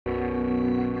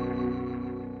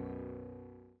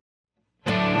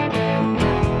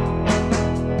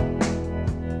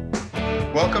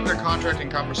Welcome to Contracting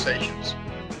Conversations.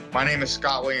 My name is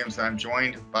Scott Williams, and I'm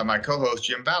joined by my co-host,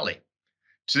 Jim Valley.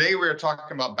 Today, we are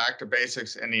talking about back to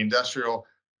basics in the industrial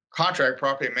contract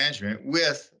property management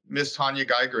with Ms. Tonya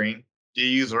Guy-Green,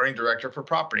 DAU's Learning Director for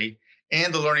Property,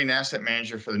 and the Learning Asset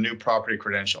Manager for the new property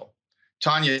credential.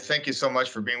 Tonya, thank you so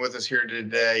much for being with us here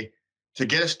today. To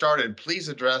get us started, please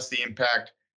address the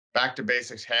impact back to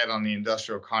basics had on the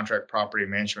industrial contract property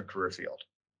management career field.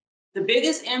 The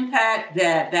biggest impact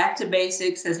that Back to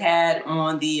Basics has had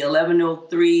on the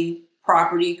 1103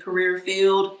 property career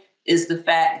field is the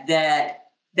fact that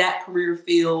that career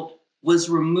field was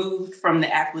removed from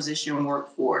the acquisition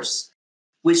workforce,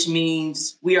 which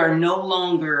means we are no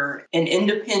longer an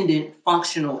independent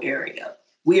functional area.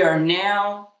 We are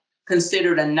now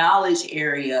considered a knowledge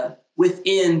area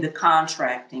within the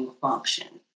contracting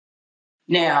function.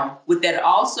 Now, what that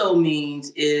also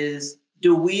means is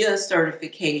DAU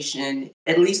certification,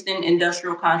 at least in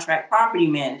industrial contract property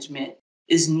management,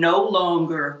 is no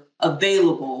longer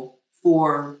available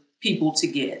for people to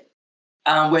get,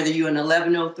 whether you're in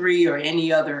 1103 or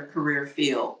any other career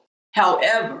field.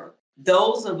 However,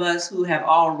 those of us who have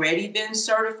already been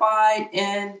certified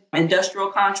in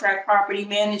industrial contract property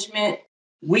management,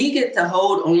 we get to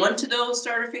hold on to those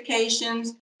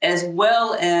certifications, as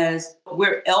well as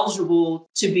we're eligible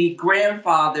to be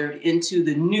grandfathered into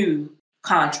the new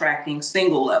contracting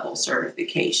single level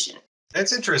certification.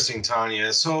 That's interesting,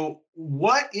 Tonya. So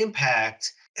what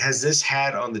impact has this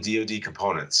had on the DoD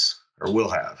components or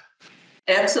will have?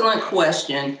 Excellent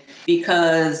question,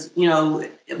 because,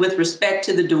 with respect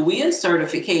to the DAU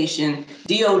certification,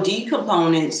 DoD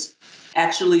components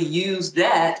actually use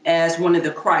that as one of the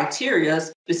criteria,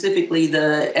 specifically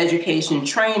the education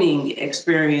training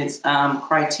experience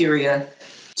criteria,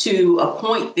 to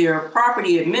appoint their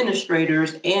property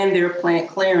administrators and their plant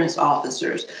clearance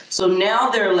officers. So now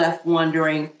they're left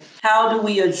wondering, how do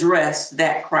we address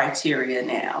that criteria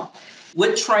now?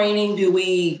 What training do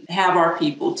we have our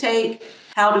people take?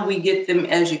 How do we get them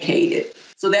educated?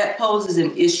 So that poses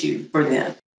an issue for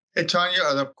them. Hey, Tonya,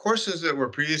 are the courses that were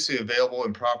previously available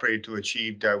in property to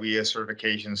achieve DAU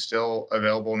certification still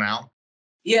available now?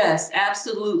 Yes,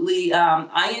 absolutely.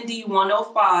 IND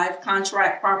 105,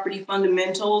 Contract Property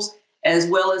Fundamentals, as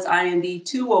well as IND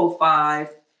 205,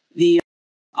 the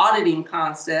auditing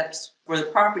concepts for the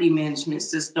property management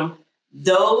system,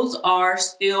 those are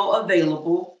still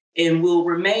available and will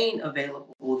remain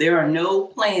available. There are no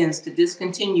plans to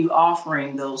discontinue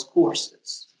offering those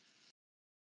courses.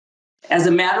 As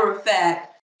a matter of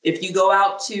fact, if you go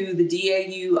out to the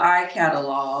DAU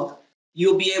iCatalog,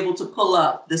 you'll be able to pull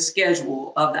up the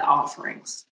schedule of the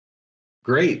offerings.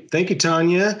 Great. Thank you,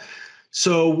 Tonya.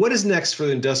 So what is next for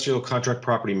the industrial contract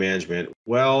property management?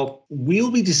 Well, we'll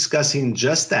be discussing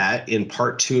just that in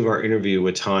part 2 of our interview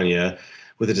with Tonya,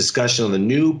 with a discussion on the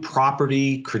new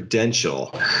property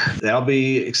credential. That'll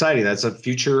be exciting. That's a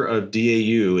future of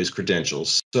DAU is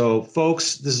credentials. So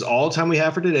folks, this is all the time we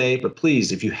have for today, but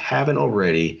please, if you haven't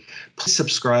already, please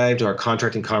subscribe to our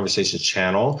Contracting Conversations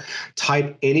channel.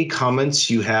 Type any comments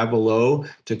you have below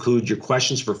to include your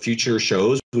questions for future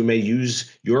shows. We may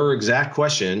use your exact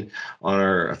question on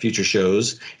our future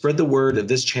shows. Spread the word of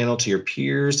this channel to your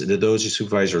peers and to those you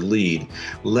supervise or lead.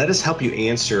 Let us help you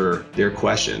answer their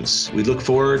questions. We look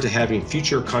forward to having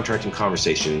future contracting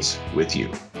conversations with you.